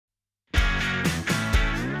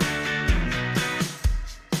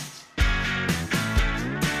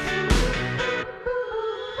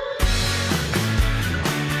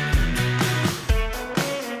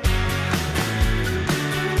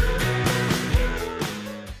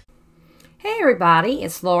everybody,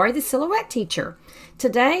 it's Lori, the Silhouette Teacher.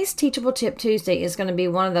 Today's Teachable Tip Tuesday is going to be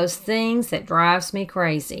one of those things that drives me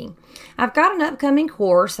crazy. I've got an upcoming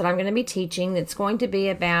course that I'm going to be teaching that's going to be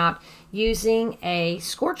about using a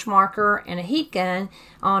scorch marker and a heat gun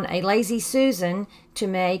on a Lazy Susan to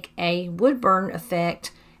make a wood burn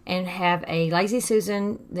effect and have a Lazy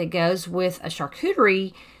Susan that goes with a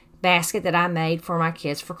charcuterie basket that I made for my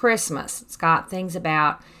kids for Christmas. It's got things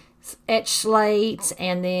about etched slates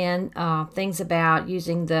and then things about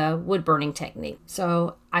using the wood burning technique.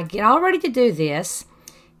 So I get all ready to do this,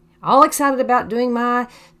 all excited about doing my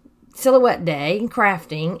Silhouette Day and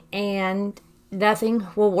crafting, and nothing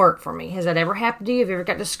will work for me. Has that ever happened to you? Have you ever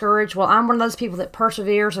got discouraged? Well, I'm one of those people that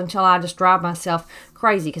perseveres until I just drive myself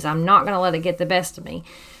crazy because I'm not going to let it get the best of me.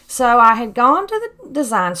 So I had gone to the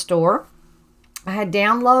design store. I had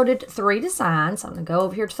downloaded 3 designs. I'm going to go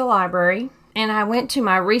over here to the library. And I went to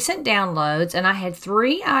my recent downloads, and I had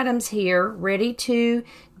 3 items here ready to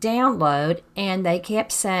download, and they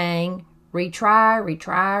kept saying, retry,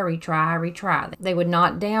 retry, retry, retry. They would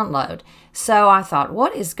not download. So I thought,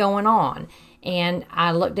 what is going on? And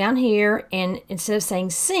I looked down here, and instead of saying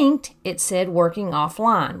synced, it said working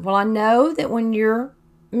offline. Well, I know that when your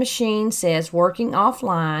machine says working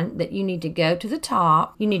offline, that you need to go to the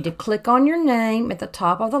top. You need to click on your name at the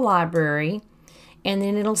top of the library, and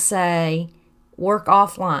then it'll say work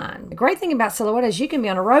offline. The great thing about Silhouette is you can be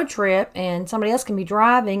on a road trip and somebody else can be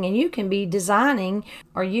driving and you can be designing,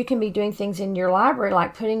 or you can be doing things in your library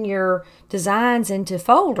like putting your designs into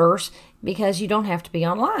folders because you don't have to be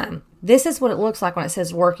online. This is what it looks like when it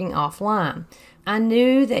says working offline. I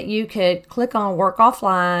knew that you could click on work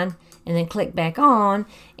offline and then click back on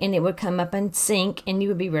and it would come up and sync and you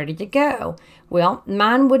would be ready to go. Well,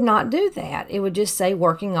 mine would not do that. It would just say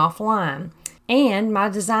working offline. And my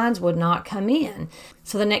designs would not come in.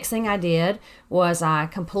 So the next thing I did was I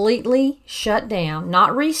completely shut down,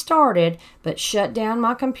 not restarted, but shut down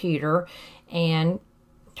my computer and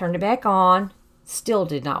turned it back on. Still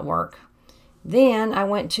did not work. Then I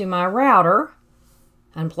went to my router,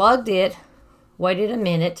 unplugged it, waited a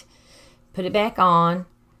minute, put it back on.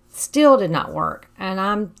 Still did not work. And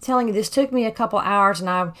I'm telling you, this took me a couple hours and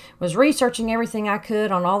I was researching everything I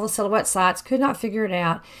could on all the Silhouette sites, could not figure it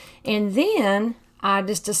out. And then I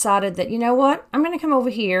just decided that, you know what, I'm going to come over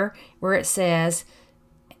here where it says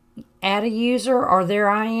add a user or there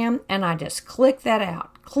I am, and I just clicked that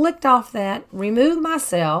out. Clicked off that, removed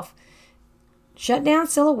myself, shut down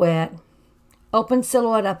Silhouette, opened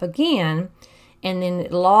Silhouette up again, and then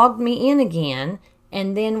it logged me in again.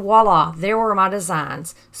 And then voila, there were my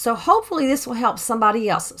designs. So hopefully this will help somebody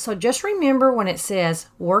else. So just remember when it says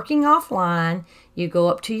working offline, you go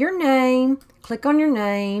up to your name, click on your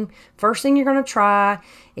name. First thing you're going to try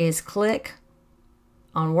is click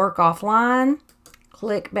on work offline,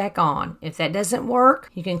 click back on. If that doesn't work,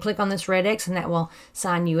 you can click on this red X and that will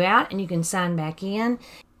sign you out and you can sign back in.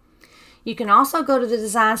 You can also go to the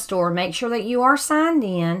design store, make sure that you are signed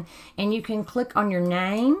in, and you can click on your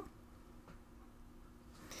name.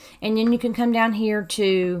 And then you can come down here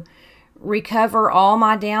to recover all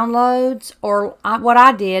my downloads. Or what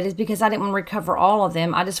I did is, because I didn't want to recover all of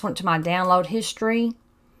them, I just went to my download history.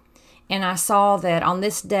 And I saw that on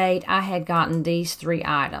this date, I had gotten these 3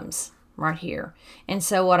 items right here. And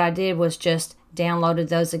so what I did was just downloaded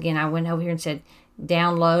those again. I went over here and said,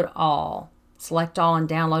 download all. Select all and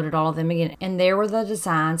downloaded all of them again. And there were the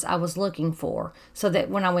designs I was looking for. So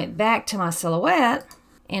that when I went back to my Silhouette,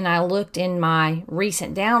 and I looked in my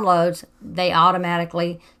recent downloads, they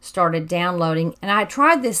automatically started downloading. And I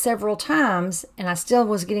tried this several times, and I still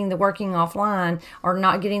was getting the working offline or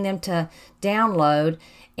not getting them to download.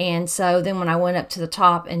 And so then when I went up to the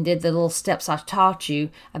top and did the little steps I taught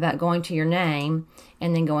you about going to your name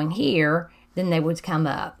and then going here, then they would come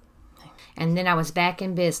up. And then I was back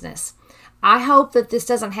in business. I hope that this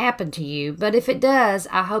doesn't happen to you, but if it does,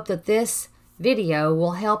 I hope that this video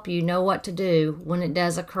will help you know what to do when it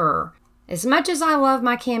does occur. As much as I love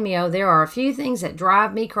my Cameo, there are a few things that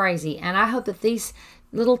drive me crazy, and I hope that these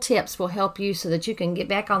little tips will help you so that you can get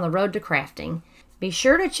back on the road to crafting. Be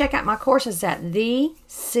sure to check out my courses at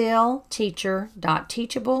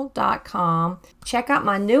thesilteacher.teachable.com. Check out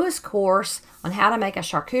my newest course on how to make a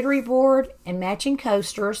charcuterie board and matching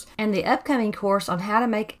coasters, and the upcoming course on how to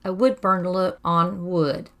make a wood burn look on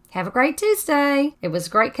wood. Have a great Tuesday. It was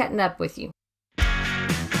great cutting up with you.